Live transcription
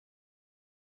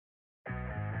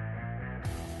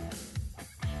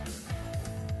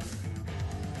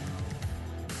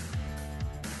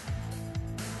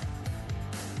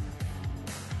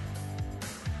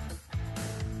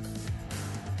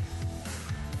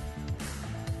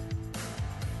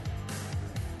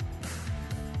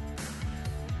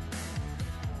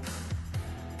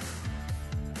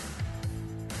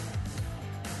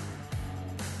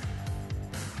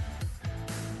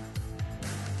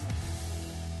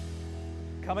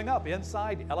Coming up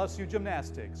inside LSU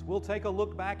Gymnastics, we'll take a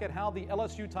look back at how the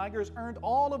LSU Tigers earned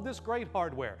all of this great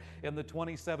hardware in the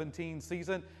 2017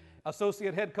 season.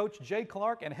 Associate head coach Jay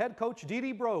Clark and head coach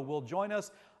Dee Bro will join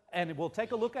us, and we'll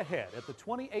take a look ahead at the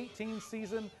 2018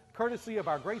 season, courtesy of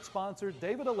our great sponsor,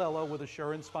 David Alello with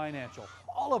Assurance Financial.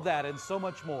 All of that and so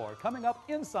much more coming up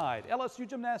inside LSU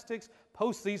Gymnastics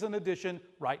postseason edition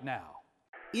right now.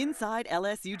 Inside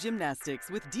LSU Gymnastics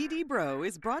with Dee Bro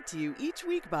is brought to you each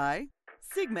week by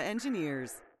Sigma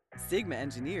Engineers. Sigma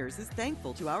Engineers is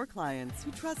thankful to our clients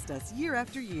who trust us year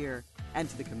after year and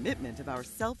to the commitment of our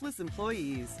selfless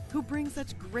employees who bring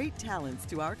such great talents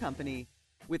to our company.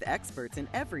 With experts in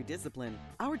every discipline,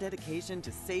 our dedication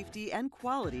to safety and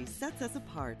quality sets us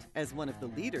apart as one of the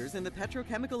leaders in the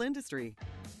petrochemical industry.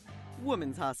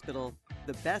 Woman's Hospital.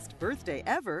 The best birthday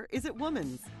ever is at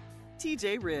Woman's.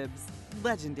 TJ Ribs,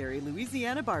 legendary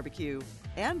Louisiana barbecue.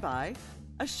 And by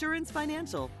Assurance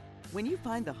Financial. When you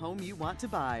find the home you want to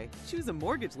buy, choose a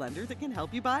mortgage lender that can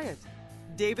help you buy it.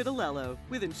 David Alello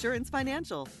with Insurance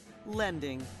Financial.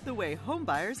 Lending the way home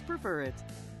buyers prefer it.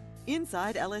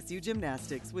 Inside LSU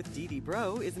Gymnastics with Dee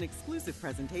Bro is an exclusive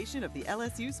presentation of the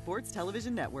LSU Sports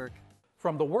Television Network.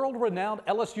 From the world-renowned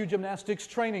LSU Gymnastics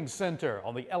Training Center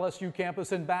on the LSU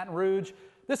campus in Baton Rouge,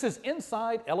 this is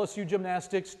Inside LSU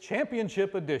Gymnastics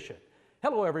Championship Edition.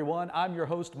 Hello everyone, I'm your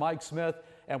host Mike Smith,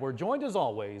 and we're joined as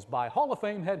always by Hall of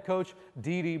Fame head coach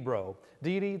Dee Bro.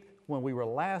 Dee, when we were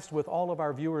last with all of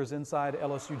our viewers inside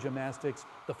LSU Gymnastics,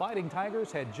 the Fighting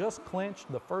Tigers had just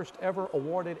clinched the first ever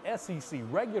awarded SEC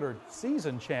regular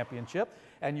season championship,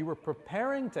 and you were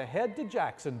preparing to head to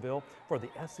Jacksonville for the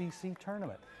SEC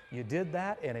tournament. You did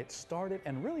that, and it started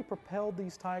and really propelled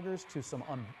these Tigers to some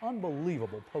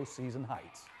unbelievable postseason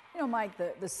heights. You know, Mike,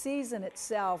 the season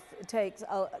itself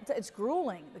it's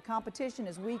grueling. The competition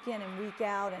is week in and week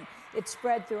out, and it's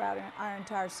spread throughout our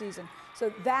entire season.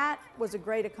 So that was a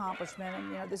great accomplishment, and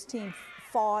you know, this team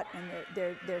fought, and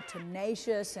they're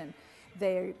tenacious, and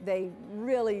they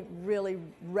really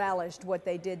relished what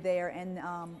they did there, and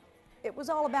it was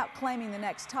all about claiming the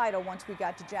next title once we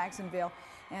got to Jacksonville.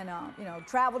 And, you know,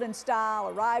 traveled in style,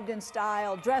 arrived in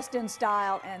style, dressed in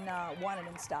style, and won it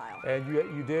in style. And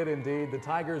you did indeed. The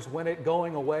Tigers win it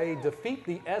going away, defeat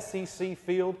the SEC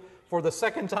field for the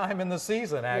second time in the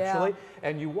season, actually. Yeah.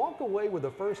 And you walk away with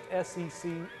the first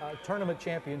SEC tournament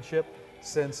championship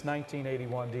since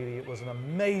 1981, Dee. It was an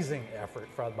amazing effort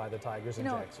by the Tigers in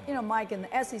Jacksonville. You know, Mike, in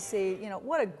the SEC, you know,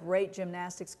 what a great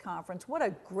gymnastics conference. What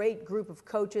a great group of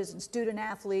coaches and student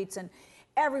athletes, and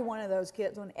every one of those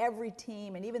kids on every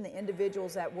team, and even the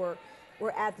individuals that were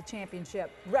at the championship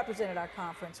represented our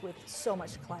conference with so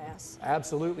much class.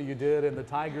 Absolutely, you did. And the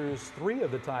Tigers, 3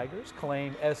 of the Tigers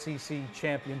claim SEC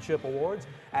championship awards.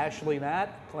 Ashley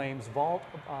Matt claims vault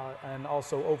and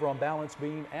also over on balance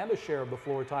beam and a share of the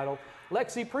floor title.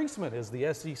 Lexi Priestman is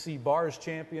the SEC bars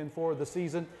champion for the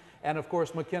season. And of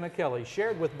course, McKenna Kelly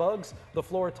shared with Bugs the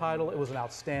floor title. It was an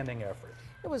outstanding effort.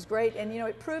 It was great, and you know,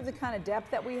 it proved the kind of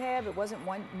depth that we have. It wasn't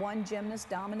one gymnast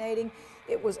dominating.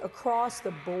 It was across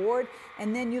the board,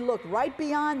 and then you look right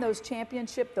beyond those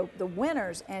championship, the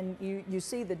winners, and you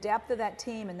see the depth of that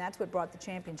team, and that's what brought the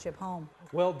championship home.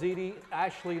 Well, Dee,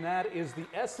 Ashley Natt is the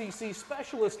SEC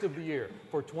Specialist of the Year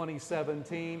for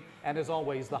 2017, and as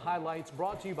always, the highlights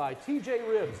brought to you by TJ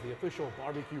Ribs, the official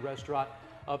barbecue restaurant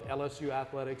of LSU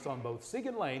Athletics on both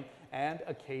Sigan Lane and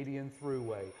Acadian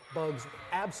Thruway. Bugs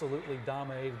absolutely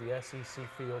dominated the SEC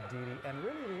field, Dee, and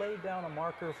really laid down a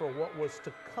marker for what was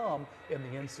to come in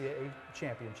the NCAA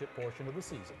championship portion of the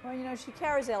season. Well, you know, she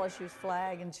carries LSU's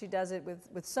flag, and she does it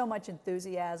with so much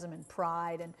enthusiasm and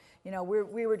pride, and you know,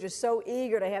 we were just so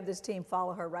eager to have this team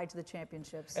follow her right to the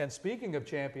championships. And speaking of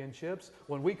championships,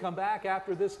 when we come back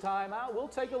after this timeout, we'll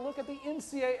take a look at the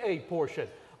NCAA portion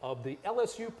of the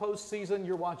LSU postseason.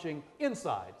 You're watching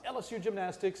Inside LSU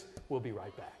Gymnastics. We'll be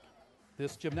right back.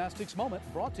 This gymnastics moment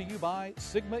brought to you by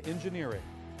Sigma Engineering.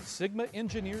 Sigma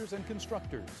engineers and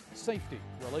constructors. Safety,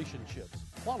 relationships,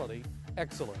 quality,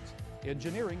 excellence.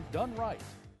 Engineering done right.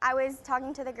 I was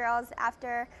talking to the girls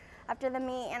after the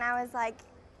meet, and I was like,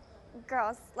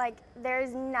 girls, like,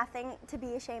 there's nothing to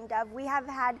be ashamed of. We have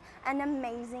had an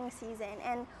amazing season,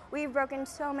 and we've broken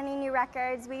so many new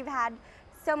records. We've had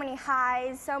so many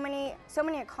highs, so many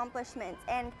accomplishments,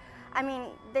 and I mean,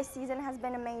 this season has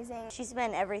been amazing. She's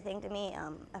been everything to me,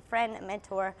 a friend, a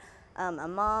mentor, a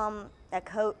mom, a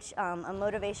coach, a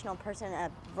motivational person,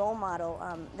 a role model.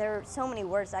 There are so many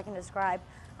words I can describe.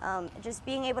 Just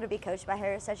being able to be coached by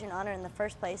her is such an honor in the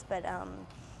first place, but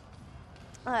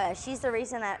she's the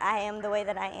reason that I am the way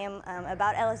that I am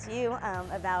about LSU,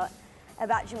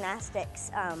 about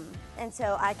gymnastics, and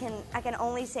so I can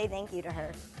only say thank you to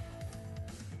her.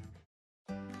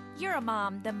 You're a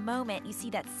mom the moment you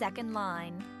see that second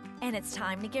line. And it's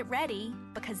time to get ready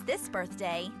because this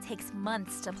birthday takes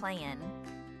months to plan.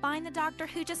 Find the doctor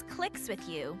who just clicks with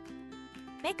you.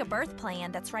 Make a birth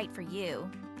plan that's right for you.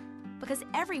 Because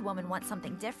every woman wants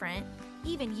something different,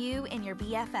 even you and your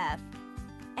BFF.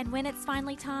 And when it's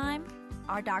finally time,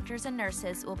 our doctors and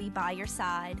nurses will be by your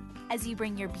side as you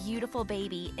bring your beautiful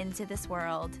baby into this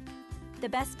world. The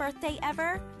best birthday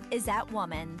ever is at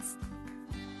Woman's.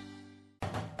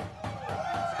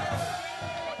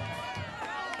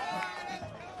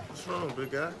 What's wrong, big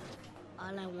guy?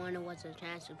 All I wanted was a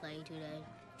chance to play today.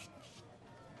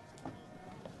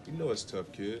 You know it's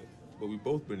tough, kid, but we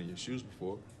both been in your shoes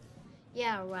before.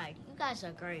 Yeah, right. You guys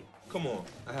are great. Come on,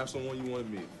 I have someone you want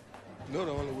to meet. You know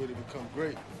the only way to become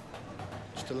great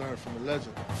is to learn from a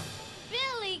legend.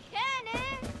 Billy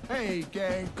Cannon! Hey,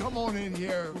 gang, come on in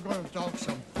here. We're going to talk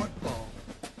some football.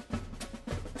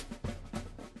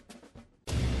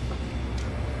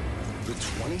 The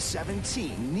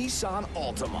 2017 Nissan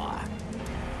Altima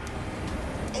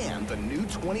and the new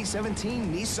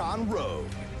 2017 Nissan Rogue.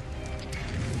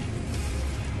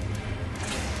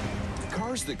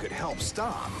 Cars that could help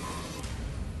stop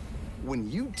when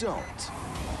you don't.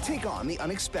 Take on the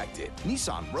unexpected.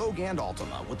 Nissan Rogue and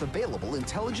Altima with available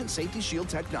Intelligent Safety Shield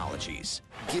technologies.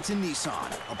 Get to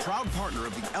Nissan, a proud partner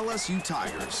of the LSU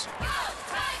Tigers. Go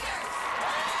Tigers!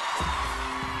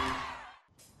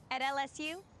 At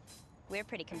LSU, we're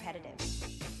pretty competitive.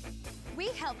 We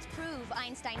helped prove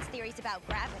Einstein's theories about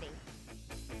gravity.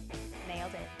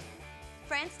 Nailed it.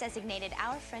 France designated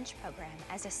our French program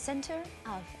as a center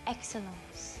of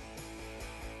excellence.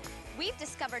 We've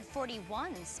discovered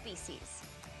 41 species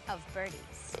of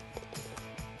birdies.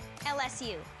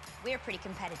 LSU, we're pretty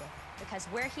competitive because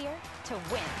we're here to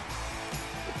win.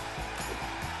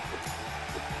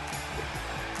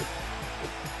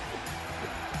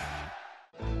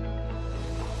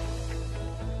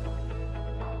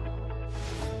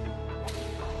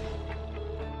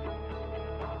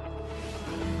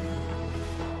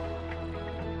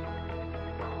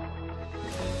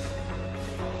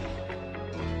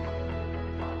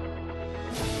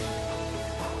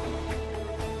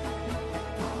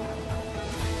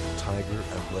 Tiger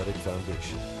Athletic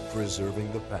Foundation,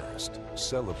 preserving the past,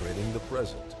 celebrating the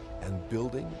present, and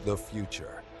building the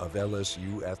future of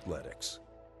LSU athletics.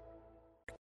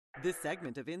 This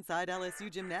segment of Inside LSU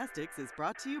Gymnastics is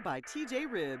brought to you by TJ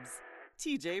Ribs.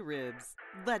 TJ Ribs,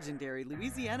 legendary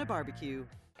Louisiana barbecue.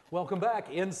 Welcome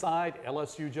back inside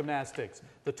LSU Gymnastics.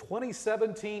 The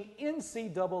 2017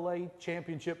 NCAA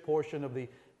championship portion of the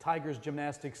Tigers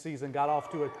gymnastics season got off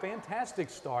to a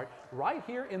fantastic start right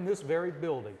here in this very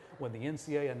building. When the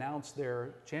NCAA announced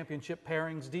their championship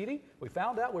pairings, Dee Dee, we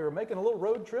found out we were making a little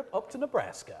road trip up to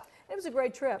Nebraska. It was a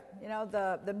great trip. You know,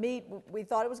 the meet, we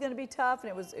thought it was going to be tough,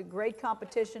 and it was a great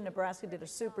competition. Nebraska did a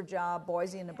super job.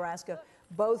 Boise and Nebraska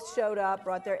both showed up,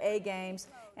 brought their A games,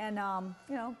 and,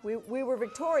 you know, we were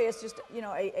victorious, just, you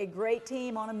know, a great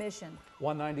team on a mission.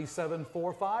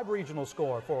 197.45 regional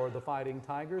score for the Fighting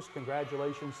Tigers.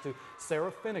 Congratulations to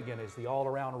Sarah Finnegan as the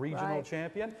all-around regional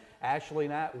champion. Ashley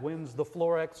Knatt wins the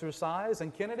floor exercise,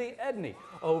 and Kennedy Edney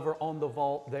over on the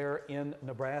vault there in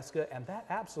Nebraska, and that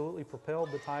absolutely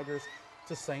propelled the Tigers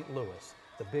to St. Louis.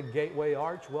 The big Gateway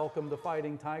Arch welcomed the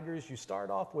Fighting Tigers. You start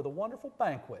off with a wonderful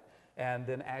banquet, and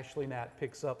then Ashley Knatt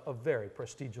picks up a very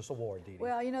prestigious award, Dee Dee.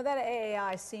 Well, you know, that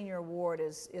AAI Senior Award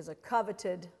is a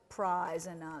coveted prize,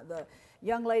 and the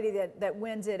young lady that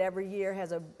wins it every year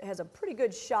has a pretty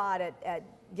good shot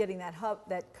at getting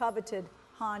that coveted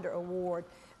Honda Award.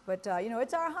 But, you know,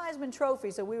 it's our Heisman Trophy,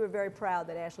 so we were very proud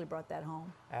that Ashley brought that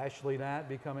home. Ashley Knatt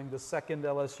becoming the second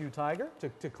LSU Tiger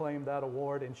to claim that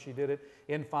award, and she did it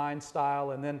in fine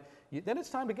style. And then it's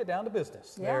time to get down to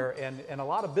business there, and a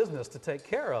lot of business to take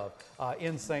care of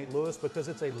in St. Louis, because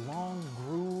it's a long,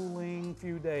 grueling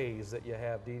few days that you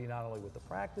have, Dee Dee, not only with the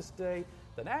practice day,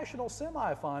 the national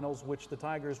semifinals, which the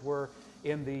Tigers were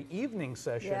in the evening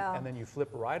session, and then you flip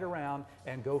right around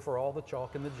and go for all the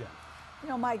chalk in the gym. You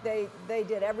know, Mike, they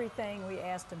did everything we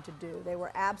asked them to do. They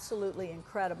were absolutely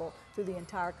incredible through the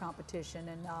entire competition,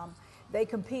 and they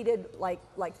competed like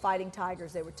Fighting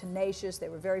Tigers. They were tenacious, they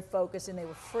were very focused, and they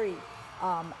were free.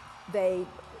 They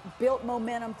built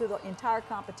momentum through the entire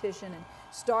competition, and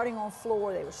starting on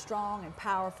floor, they were strong and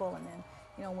powerful, and then,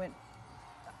 you know, went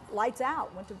lights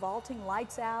out, went to vaulting,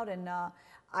 lights out, and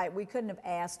we couldn't have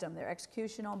asked them. Their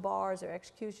execution on bars, their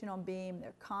execution on beam,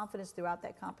 their confidence throughout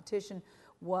that competition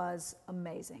was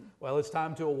amazing. Well, it's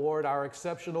time to award our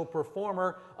Exceptional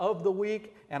Performer of the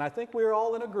Week, and I think we're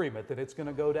all in agreement that it's going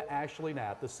to go to Ashley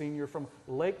Knapp, the senior from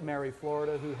Lake Mary,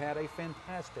 Florida, who had a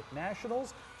fantastic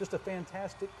nationals, just a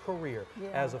fantastic career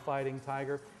as a Fighting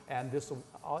Tiger. And this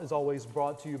is always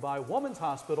brought to you by Woman's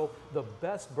Hospital. The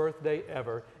best birthday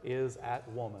ever is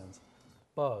at Woman's.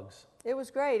 Bugs. It was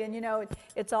great, and you know,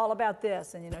 it's all about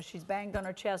this, and you know, she's banged on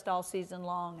her chest all season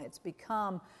long, and it's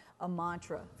become a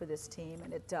mantra for this team,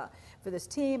 and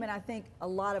I think a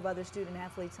lot of other student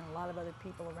athletes and a lot of other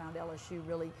people around LSU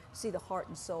really see the heart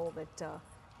and soul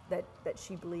that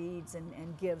she bleeds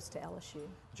and gives to LSU.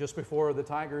 Just before the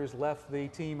Tigers left the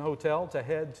team hotel to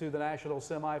head to the national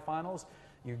semifinals,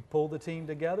 you pulled the team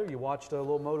together, you watched a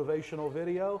little motivational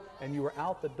video, and you were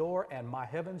out the door, and my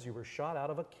heavens, you were shot out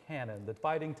of a cannon. The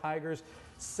Fighting Tigers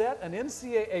set an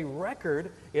NCAA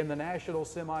record in the national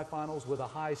semifinals with a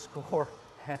high score,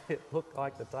 and it looked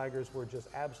like the Tigers were just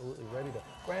absolutely ready to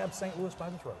grab St. Louis by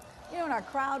the throat. You know, and our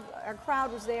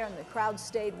crowd was there, and the crowd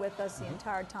stayed with us the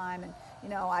entire time. And you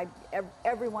know,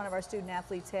 every one of our student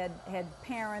athletes had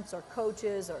parents or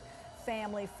coaches or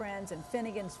family, friends, and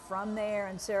Finnegan's from there,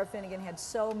 and Sarah Finnegan had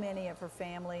so many of her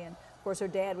family, and of course her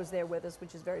dad was there with us,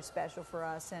 which is very special for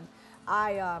us. And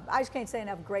I just can't say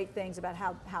enough great things about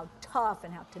how tough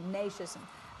and how tenacious and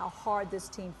how hard this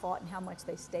team fought and how much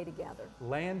they stay together.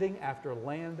 Landing after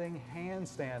landing,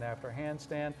 handstand after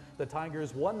handstand, the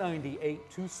Tigers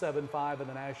 198-275 in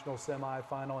the national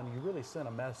semifinal, and you really sent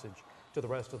a message to the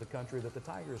rest of the country that the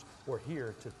Tigers were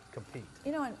here to compete.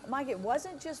 You know, and Mike, it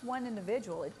wasn't just one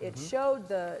individual. It showed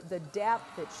the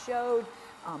depth. It showed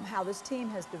how this team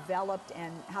has developed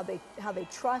and how they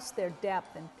trust their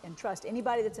depth and trust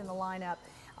anybody that's in the lineup.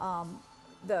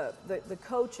 The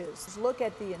coaches look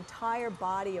at the entire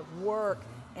body of work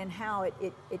and how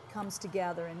it comes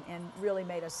together and really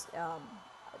made us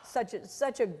such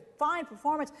a fine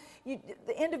performance.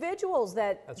 The individuals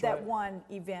that won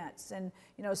events, and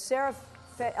you know, Sarah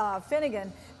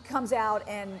Finnegan comes out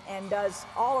and does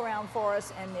all around for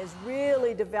us and is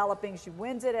really developing. She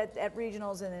wins it at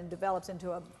regionals and then develops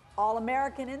into an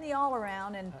All-American in the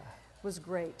all-around, and was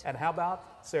great. And how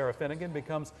about Sarah Finnegan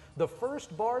becomes the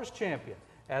first bars champion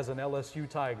as an LSU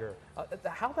Tiger?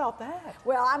 How about that?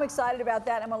 Well, I'm excited about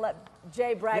that. I'm going to let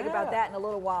Jay brag about that in a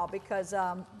little while, because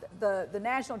the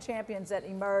national champions that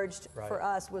emerged for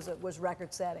us was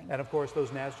record-setting. And of course,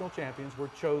 those national champions were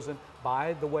chosen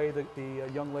by the way that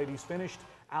the young ladies finished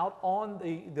out on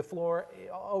the floor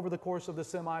over the course of the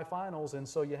semifinals, and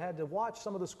so you had to watch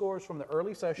some of the scores from the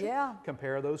early session,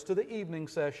 compare those to the evening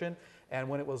session, and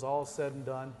when it was all said and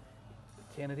done,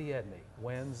 Kennedy Edney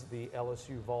wins the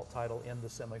LSU vault title in the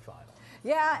semifinal.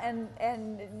 Yeah,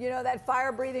 and you know, that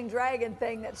fire-breathing dragon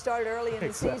thing that started early in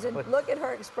the season, look at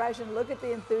her expression, look at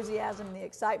the enthusiasm and the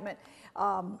excitement.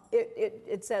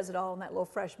 It says it all in that little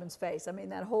freshman's face. I mean,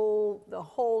 the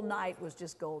whole night was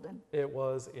just golden. It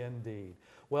was indeed.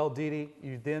 Well, Dee Dee,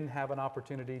 you then have an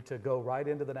opportunity to go right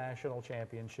into the national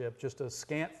championship just a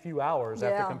scant few hours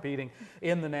after competing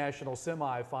in the national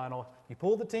semifinal. You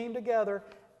pulled the team together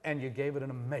and you gave it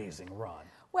an amazing run.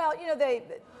 Well, you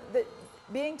know,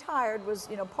 being tired was,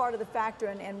 you know, part of the factor,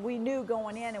 and we knew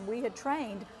going in, and we had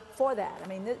trained for that. I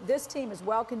mean, this team is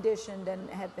well conditioned and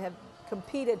have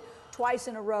competed twice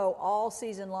in a row all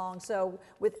season long. So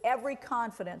with every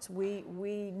confidence, we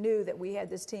knew that we had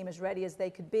this team as ready as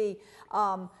they could be.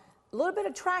 A little bit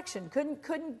of traction,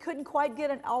 couldn't quite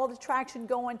get all of the traction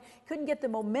going, couldn't get the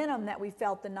momentum that we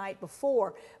felt the night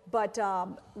before, but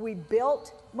we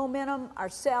built momentum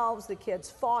ourselves. The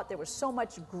kids fought. There was so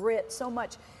much grit, so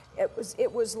much.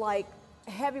 It was like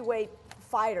heavyweight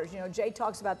fighters. You know, Jay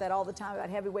talks about that all the time, about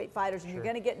heavyweight fighters, and you're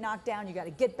going to get knocked down, you got to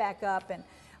get back up, and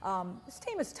this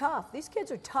team is tough. These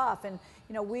kids are tough, and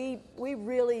you know, we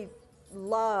really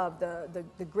love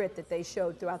the grit that they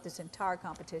showed throughout this entire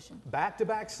competition.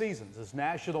 Back-to-back seasons as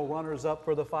national runners-up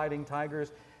for the Fighting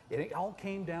Tigers. It all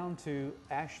came down to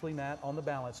Ashley Knapp on the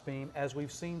balance beam, as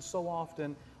we've seen so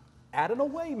often at an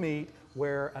away meet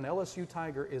where an LSU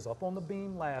Tiger is up on the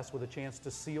beam last with a chance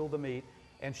to seal the meet,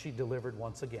 and she delivered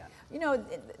once again. You know,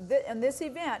 in this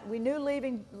event, we knew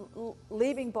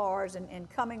leaving bars and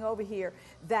coming over here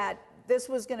that this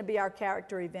was going to be our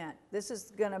character event. This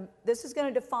is going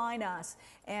to define us.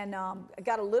 And I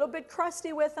got a little bit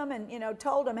crusty with them, and you know,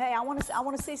 told them, hey, I want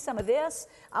to see some of this.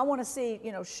 I want to see,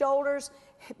 you know, shoulders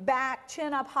back,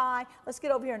 chin up high. Let's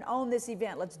get over here and own this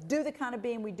event. Let's do the kind of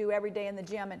beam we do every day in the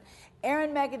gym. And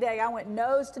Erin Meckendag, I went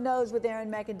nose to nose with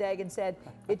Erin Meckendag and said,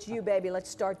 it's you, baby.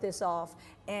 Let's start this off.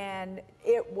 And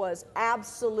it was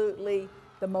absolutely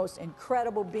the most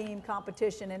incredible beam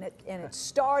competition, and it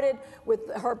started with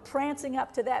her prancing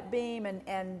up to that beam,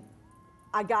 and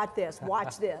I got this.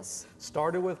 Watch this.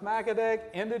 Started with Macadeg,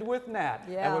 ended with Nat.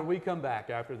 Yeah. And when we come back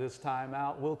after this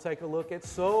timeout, we'll take a look at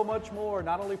so much more,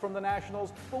 not only from the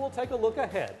Nationals, but we'll take a look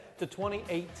ahead to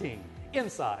 2018.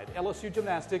 Inside LSU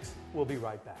Gymnastics, we'll be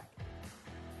right back.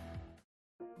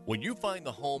 When you find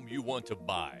the home you want to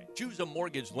buy, choose a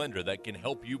mortgage lender that can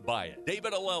help you buy it.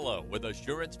 David Alello with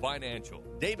Assurance Financial.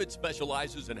 David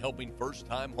specializes in helping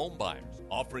first-time home buyers,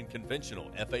 offering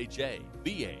conventional FHA,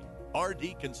 VA,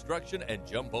 RD construction, and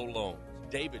jumbo loans.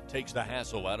 David takes the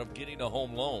hassle out of getting a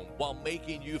home loan while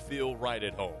making you feel right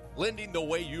at home. Lending the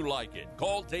way you like it.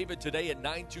 Call David today at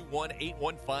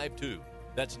 921-8152.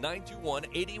 That's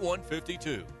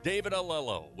 921-8152. David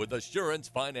Alello with Assurance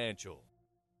Financial.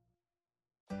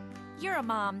 You're a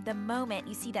mom the moment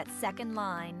you see that second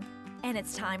line. And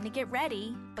it's time to get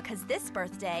ready because this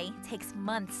birthday takes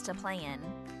months to plan.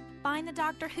 Find the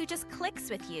doctor who just clicks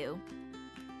with you.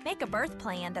 Make a birth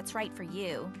plan that's right for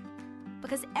you.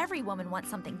 Because every woman wants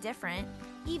something different,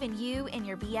 even you and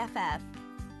your BFF.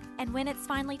 And when it's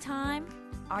finally time,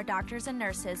 our doctors and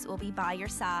nurses will be by your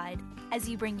side as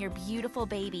you bring your beautiful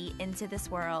baby into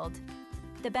this world.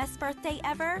 The best birthday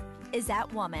ever is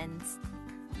at Woman's.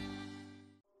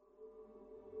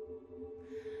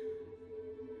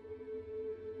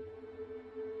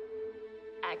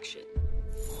 Action.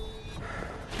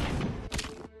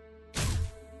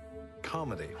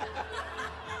 Comedy.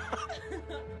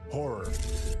 Horror.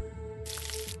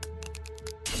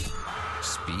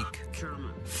 Speak.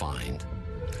 Drama. Find.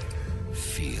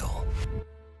 Feel.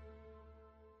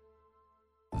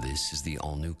 This is the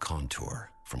all-new Contour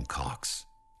from Cox.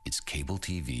 It's cable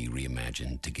TV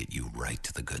reimagined to get you right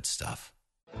to the good stuff.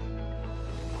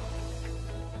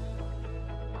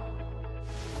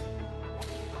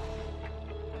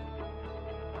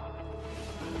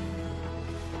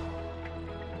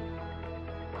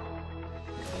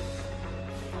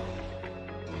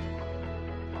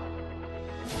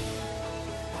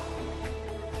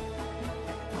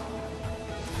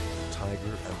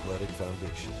 Tiger Athletic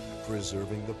Foundation,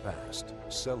 preserving the past,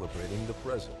 celebrating the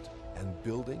present, and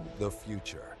building the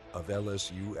future of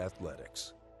LSU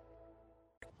athletics.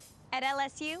 At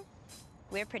LSU,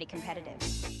 we're pretty competitive.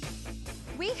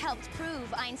 We helped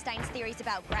prove Einstein's theories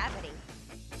about gravity.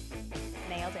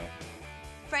 Nailed it.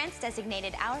 France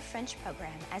designated our French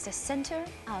program as a center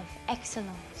of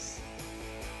excellence.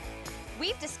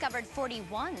 We've discovered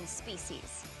 41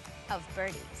 species of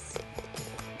birdies.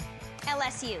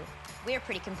 LSU, we're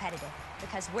pretty competitive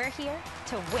because we're here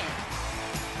to win.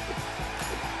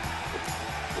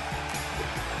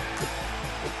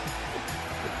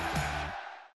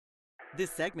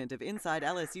 This segment of Inside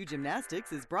LSU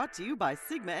Gymnastics is brought to you by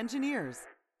Sigma Engineers.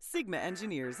 Sigma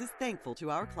Engineers is thankful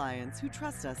to our clients who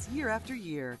trust us year after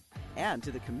year, and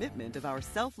to the commitment of our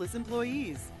selfless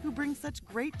employees who bring such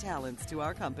great talents to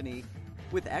our company.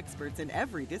 With experts in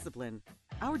every discipline,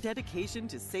 our dedication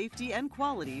to safety and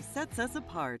quality sets us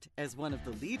apart as one of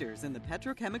the leaders in the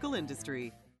petrochemical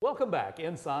industry. Welcome back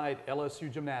inside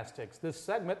LSU Gymnastics. This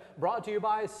segment brought to you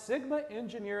by Sigma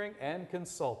Engineering and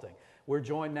Consulting. We're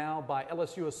joined now by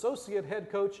LSU Associate Head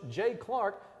Coach Jay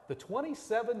Clark, the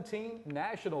 2017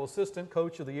 National Assistant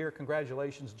Coach of the Year.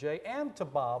 Congratulations, Jay, and to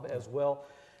Bob as well.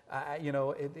 You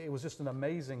know, it was just an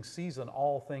amazing season,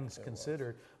 all things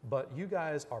considered. But you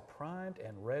guys are primed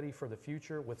and ready for the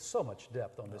future with so much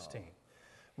depth on this team.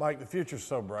 Mike, the future's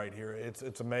so bright here.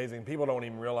 It's amazing. People don't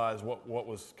even realize what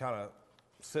was kind of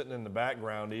sitting in the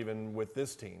background, even with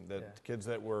this team. That kids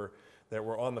that were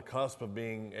on the cusp of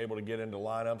being able to get into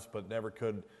lineups, but never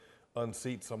could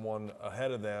unseat someone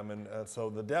ahead of them. And so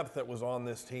the depth that was on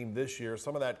this team this year,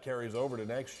 some of that carries over to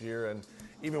next year. And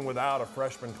even without a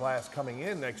freshman class coming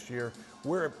in next year,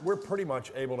 we're pretty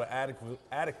much able to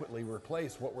adequately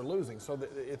replace what we're losing. So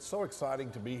it's so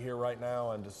exciting to be here right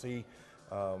now and to see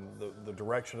the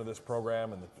direction of this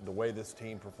program and the way this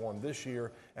team performed this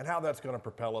year and how that's going to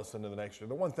propel us into the next year.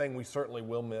 The one thing we certainly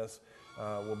will miss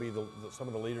will be some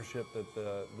of the leadership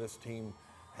that this team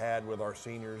had with our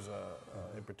seniors,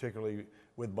 and particularly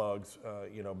with Bugs,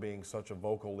 you know, being such a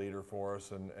vocal leader for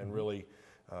us and really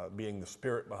being the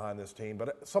spirit behind this team.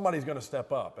 But somebody's going to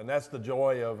step up, and that's the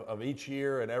joy of each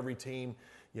year and every team.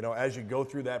 You know, as you go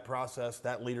through that process,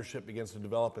 that leadership begins to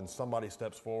develop, and somebody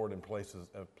steps forward and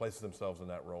places themselves in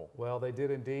that role. Well, they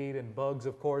did indeed, and Bugs,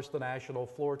 of course, the national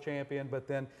floor champion. But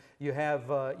then you have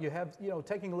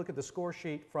taking a look at the score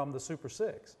sheet from the Super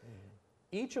Six.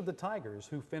 Each of the Tigers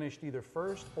who finished either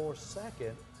first or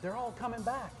second, they're all coming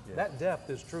back. Yeah. That depth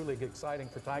is truly exciting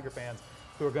for Tiger fans.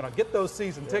 who are going to get those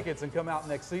season tickets and come out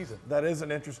next season. That is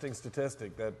an interesting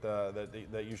statistic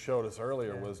that you showed us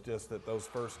earlier, was just that those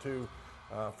first two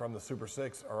from the Super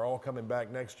Six are all coming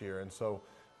back next year. And so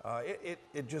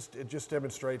it just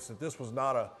demonstrates that this was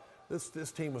not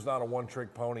this team was not a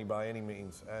one-trick pony by any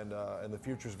means, and the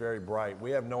future is very bright.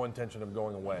 We have no intention of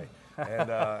going away,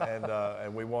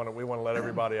 and we want to let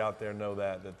everybody out there know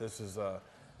that this is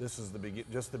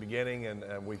just the beginning,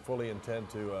 and we fully intend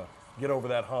to get over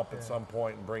that hump at some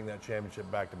point and bring that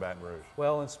championship back to Baton Rouge.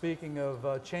 Well, and speaking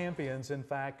of champions, in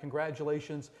fact,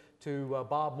 congratulations to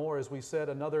Bob Moore, as we said,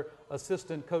 another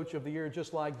assistant coach of the year,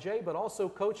 just like Jay, but also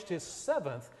coached his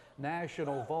 7th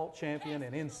national vault champion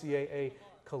and NCAA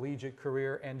collegiate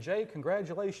career. And Jay,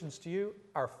 congratulations to you,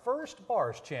 our first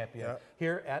bars champion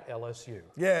here at LSU.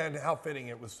 Yeah, and how fitting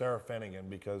it was Sarah Finnegan,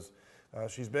 because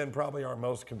she's been probably our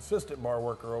most consistent bar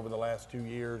worker over the last 2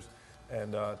 years,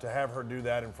 and to have her do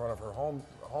that in front of her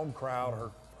home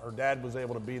crowd, her dad was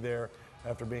able to be there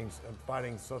after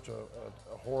fighting such a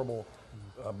horrible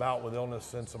bout with illness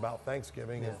since about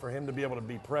Thanksgiving, and for him to be able to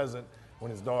be present when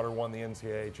his daughter won the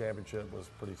NCAA championship was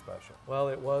pretty special. Well,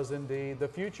 it was indeed. The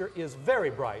future is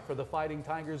very bright for the Fighting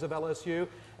Tigers of LSU,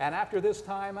 and after this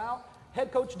timeout,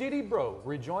 head coach Dee Bro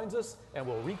rejoins us and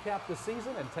will recap the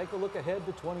season and take a look ahead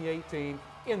to 2018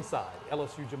 inside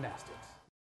LSU Gymnastics.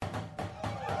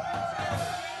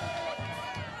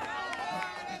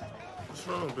 What's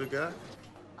wrong, big guy?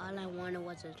 All I wanted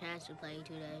was a chance to play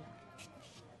today.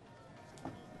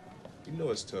 You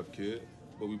know it's tough, kid,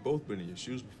 but we both been in your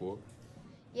shoes before.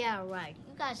 Yeah, right.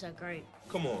 You guys are great.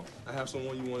 Come on, I have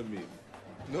someone you want to meet.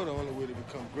 You know the only way to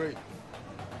become great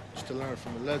is to learn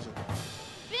from a legend.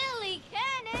 Billy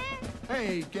Cannon!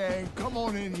 Hey, gang, come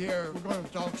on in here. We're going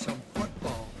to talk some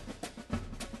football.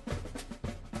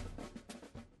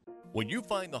 When you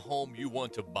find the home you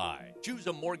want to buy, choose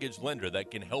a mortgage lender that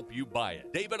can help you buy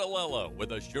it. David Alello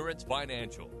with Assurance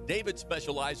Financial. David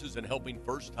specializes in helping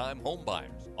first-time home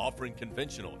buyers, offering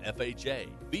conventional FHA,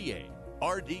 VA,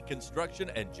 RD construction,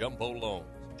 and jumbo loans.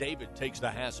 David takes the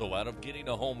hassle out of getting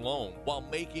a home loan while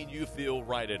making you feel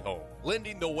right at home.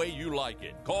 Lending the way you like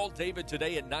it. Call David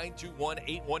today at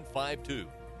 921-8152.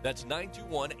 That's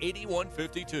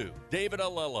 921-8152. David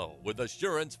Alello with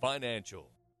Assurance Financial.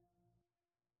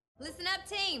 Listen up,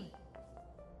 team.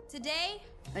 Today,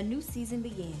 a new season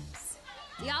begins.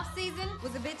 The off-season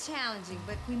was a bit challenging,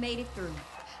 but we made it through.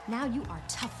 Now you are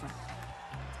tougher,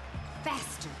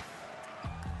 faster,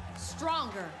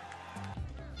 stronger,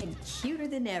 and cuter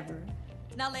than ever.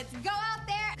 Now let's go out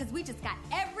there, because we just got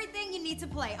everything you need to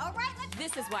play. All right,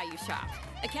 This is why you shop.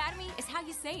 Academy is how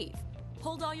you save.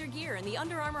 Hold all your gear in the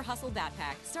Under Armour Hustle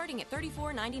Backpack, starting at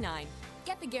 $34.99.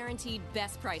 Get the guaranteed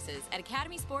best prices at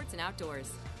Academy Sports and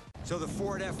Outdoors. So the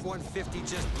Ford F-150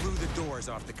 just blew the doors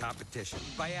off the competition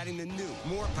by adding the new,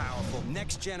 more powerful,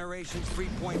 next-generation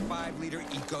 3.5-liter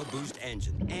EcoBoost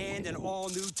engine and an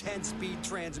all-new 10-speed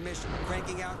transmission,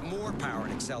 cranking out more power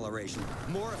and acceleration,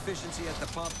 more efficiency at the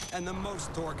pump, and the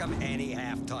most torque of any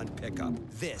half-ton pickup.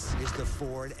 This is the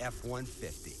Ford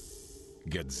F-150.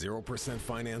 Get 0%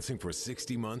 financing for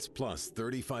 60 months plus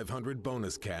 $3,500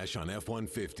 bonus cash on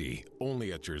F-150,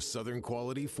 only at your Southern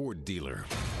Quality Ford dealer.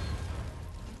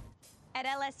 At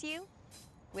LSU,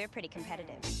 we're pretty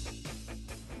competitive.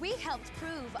 We helped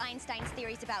prove Einstein's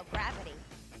theories about gravity.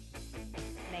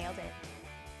 Nailed it.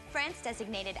 France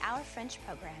designated our French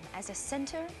program as a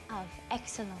center of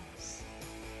excellence.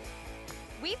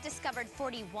 We've discovered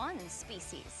 41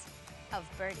 species of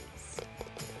birdies.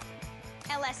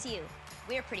 LSU,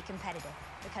 we're pretty competitive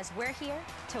because we're here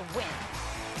to win.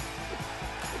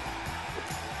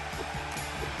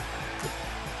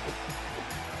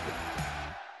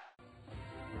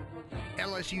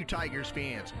 LSU Tigers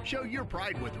fans, show your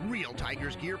pride with real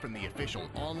Tigers gear from the official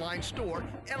online store,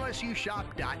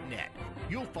 lsushop.net.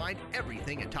 You'll find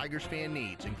everything a Tigers fan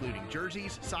needs, including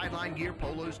jerseys, sideline gear,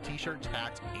 polos, t-shirts,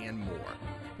 hats, and more.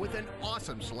 With an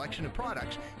awesome selection of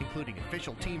products, including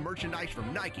official team merchandise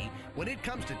from Nike, when it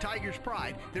comes to Tigers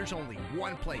pride, there's only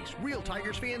one place real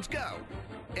Tigers fans go,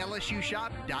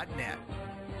 lsushop.net.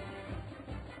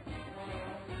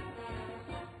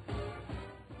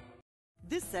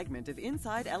 This segment of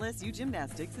Inside LSU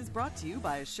Gymnastics is brought to you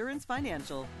by Assurance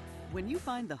Financial. When you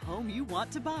find the home you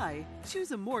want to buy,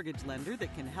 choose a mortgage lender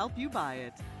that can help you buy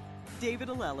it. David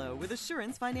Alello with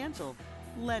Assurance Financial.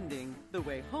 Lending the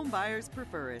way home buyers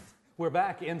prefer it. We're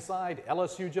back inside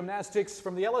LSU Gymnastics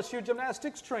from the LSU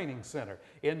Gymnastics Training Center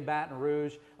in Baton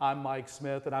Rouge. I'm Mike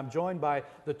Smith, and I'm joined by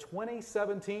the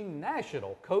 2017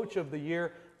 National Coach of the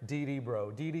Year, Dee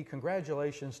Bro. Dee,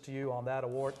 congratulations to you on that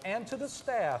award, and to the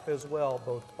staff as well,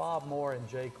 both Bob Moore and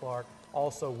Jay Clark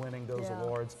also winning those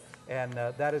awards. And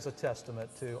that is a testament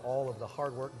to all of the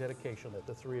hard work, dedication that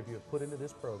the three of you have put into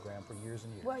this program for years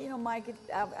and years. Well, you know, Mike,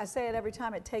 I say it every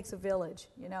time, it takes a village,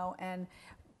 you know, and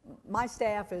my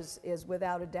staff is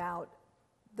without a doubt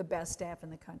the best staff in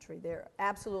the country. They're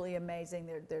absolutely amazing.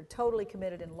 They're totally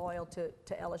committed and loyal to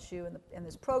LSU in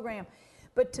this program.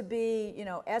 But to be, you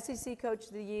know, SEC Coach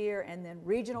of the Year and then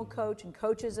regional coach and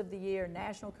coaches of the year,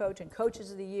 national coach and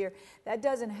coaches of the year, that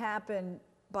doesn't happen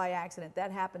by accident.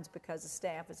 That happens because the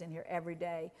staff is in here every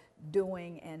day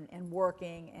doing and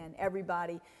working, and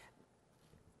everybody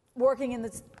working in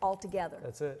this all together.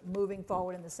 That's it. Moving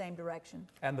forward in the same direction.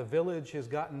 And the village has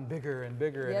gotten bigger and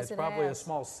bigger, and Yes, it's probably has. a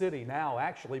small city now,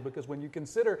 actually, because when you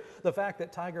consider the fact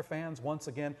that Tiger fans once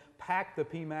again packed the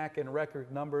PMAC in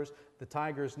record numbers, the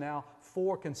Tigers now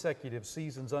 4 consecutive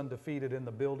seasons undefeated in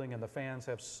the building, and the fans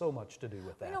have so much to do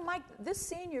with that. You know, Mike, this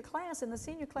senior class and the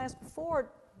senior class before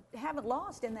haven't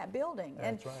lost in that building.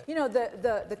 That's and right. you know,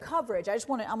 the coverage, I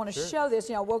want to Sure. show this.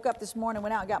 You know, I woke up this morning,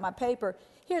 went out and got my paper.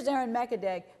 Here's Aaron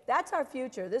Mekadeg. That's our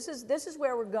future. This is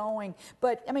where we're going.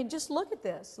 But I mean, just look at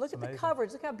this. Look at the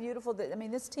coverage. Look how beautiful I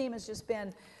mean, this team has just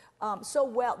been so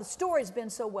well. The story's been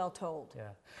so well told. Yeah,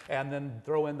 and then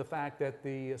throw in the fact that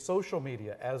the social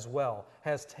media as well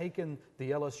has taken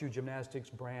the LSU Gymnastics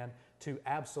brand to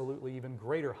absolutely even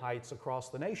greater heights across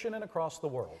the nation and across the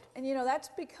world. And you know,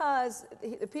 that's because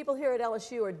the people here at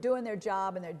LSU are doing their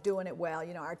job and they're doing it well.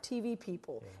 You know, our TV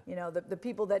people, you know, the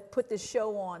people that put this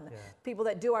show on, people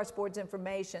that do our sports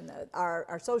information,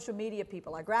 our social media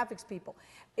people, our graphics people.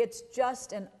 It's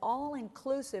just an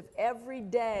all-inclusive, every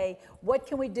day, what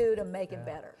can we do to make it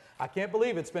better? I can't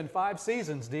believe it's been 5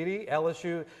 seasons, Dee Dee.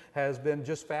 LSU has been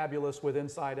just fabulous with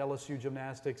Inside LSU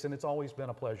Gymnastics, and it's always been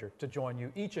a pleasure to join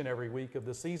you each and every week of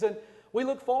the season. We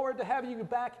look forward to having you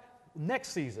back next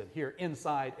season here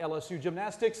inside LSU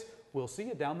Gymnastics. We'll see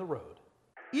you down the road.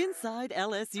 Inside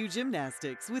LSU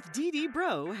Gymnastics with Dee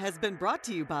Bro has been brought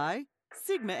to you by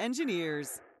Sigma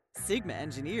Engineers. Sigma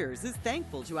Engineers is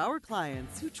thankful to our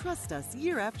clients who trust us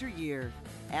year after year,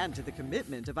 and to the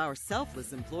commitment of our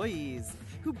selfless employees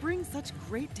who bring such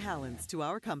great talents to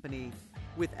our company.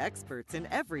 With experts in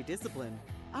every discipline,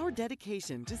 our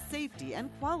dedication to safety and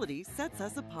quality sets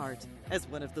us apart as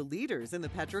one of the leaders in the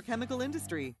petrochemical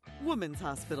industry. Woman's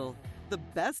Hospital. The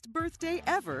best birthday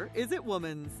ever is at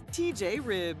Woman's. TJ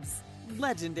Ribs.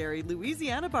 Legendary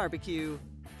Louisiana Barbecue.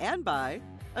 And by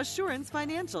Assurance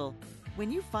Financial. When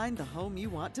you find the home you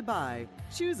want to buy,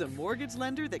 choose a mortgage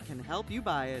lender that can help you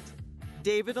buy it.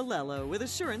 David Alello with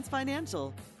Assurance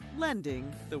Financial. Lending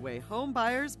the way home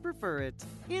buyers prefer it.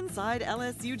 Inside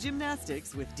LSU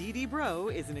Gymnastics with Dee Bro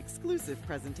is an exclusive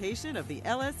presentation of the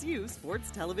LSU Sports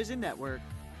Television Network.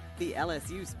 The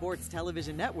LSU Sports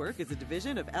Television Network is a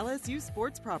division of LSU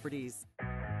Sports Properties.